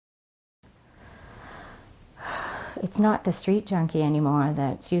It's not the street junkie anymore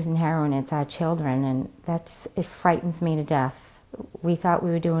that's using heroin, it's our children, and it frightens me to death. We thought we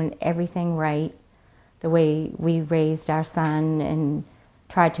were doing everything right, the way we raised our son and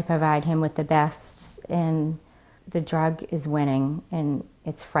tried to provide him with the best, and the drug is winning, and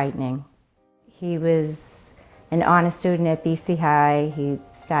it's frightening. He was an honor student at BC High. He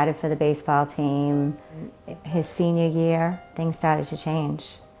started for the baseball team. His senior year, things started to change.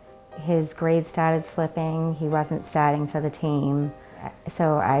 His grades started slipping. He wasn't starting for the team.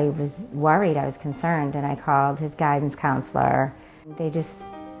 So I was worried, I was concerned, and I called his guidance counselor. They just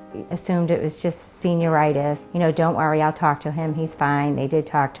assumed it was just senioritis. You know, don't worry, I'll talk to him, he's fine. They did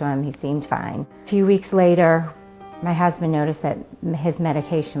talk to him, he seemed fine. A few weeks later, my husband noticed that his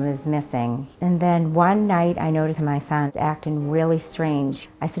medication was missing. And then one night I noticed my son's acting really strange.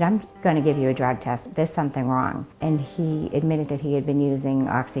 I said, I'm going to give you a drug test. There's something wrong. And he admitted that he had been using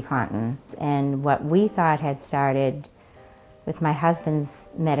OxyContin. And what we thought had started with my husband's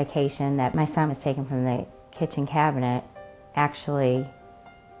medication that my son was taking from the kitchen cabinet actually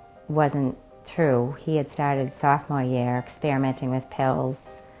wasn't true. He had started sophomore year experimenting with pills,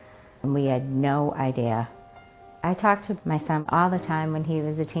 and we had no idea. I talked to my son all the time when he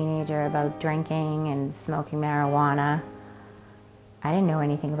was a teenager about drinking and smoking marijuana. I didn't know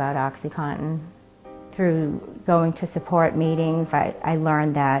anything about OxyContin. Through going to support meetings, I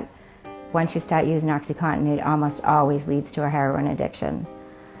learned that once you start using OxyContin, it almost always leads to a heroin addiction.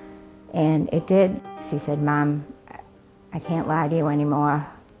 And it did. He said, Mom, I can't lie to you anymore.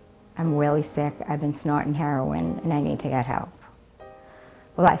 I'm really sick. I've been snorting heroin and I need to get help.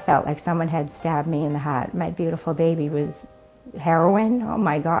 Well, I felt like someone had stabbed me in the heart. My beautiful baby was heroin. Oh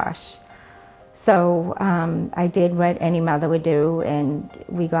my gosh. So I did what any mother would do, and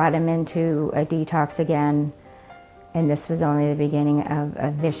we got him into a detox again. And this was only the beginning of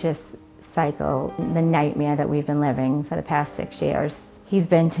a vicious cycle, the nightmare that we've been living for the past 6 years. He's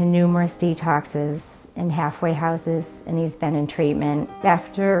been to numerous detoxes in halfway houses, and he's been in treatment.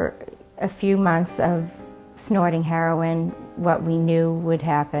 After a few months of snorting heroin, what we knew would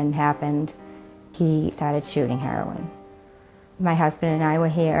happen happened. He started shooting heroin. My husband and I were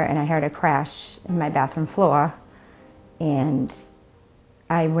here, and I heard a crash in my bathroom floor, and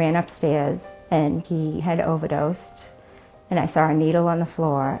I ran upstairs, and he had overdosed, and I saw a needle on the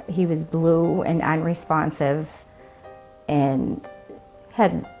floor. He was blue and unresponsive and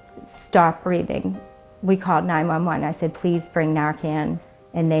had stopped breathing. We called 911. I said, please bring Narcan.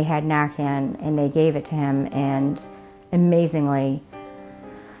 And they had Narcan, and they gave it to him, and amazingly,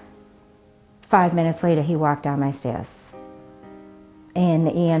 5 minutes later, he walked down my stairs. And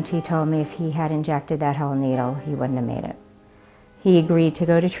the EMT told me if he had injected that whole needle, he wouldn't have made it. He agreed to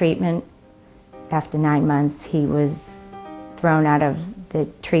go to treatment. After 9 months, he was thrown out of the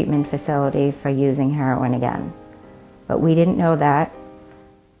treatment facility for using heroin again. But we didn't know that.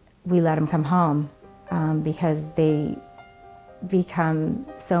 We let him come home because they become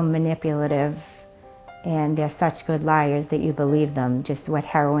so manipulative, and they're such good liars that you believe them, just what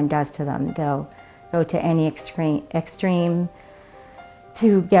heroin does to them. They'll go to any extreme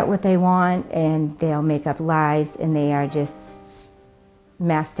to get what they want, and they'll make up lies, and they are just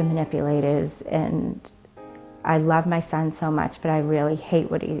master manipulators. And I love my son so much, but I really hate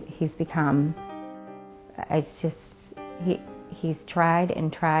what he's become. It's just, he's tried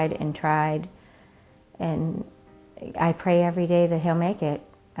and tried and tried, and I pray every day that he'll make it.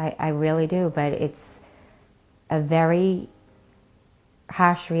 I really do, but it's a very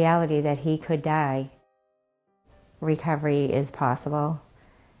harsh reality that he could die. Recovery is possible.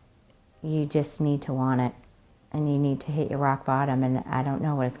 You just need to want it, and you need to hit your rock bottom, and I don't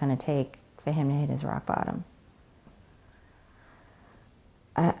know what it's going to take for him to hit his rock bottom.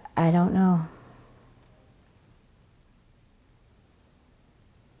 I don't know.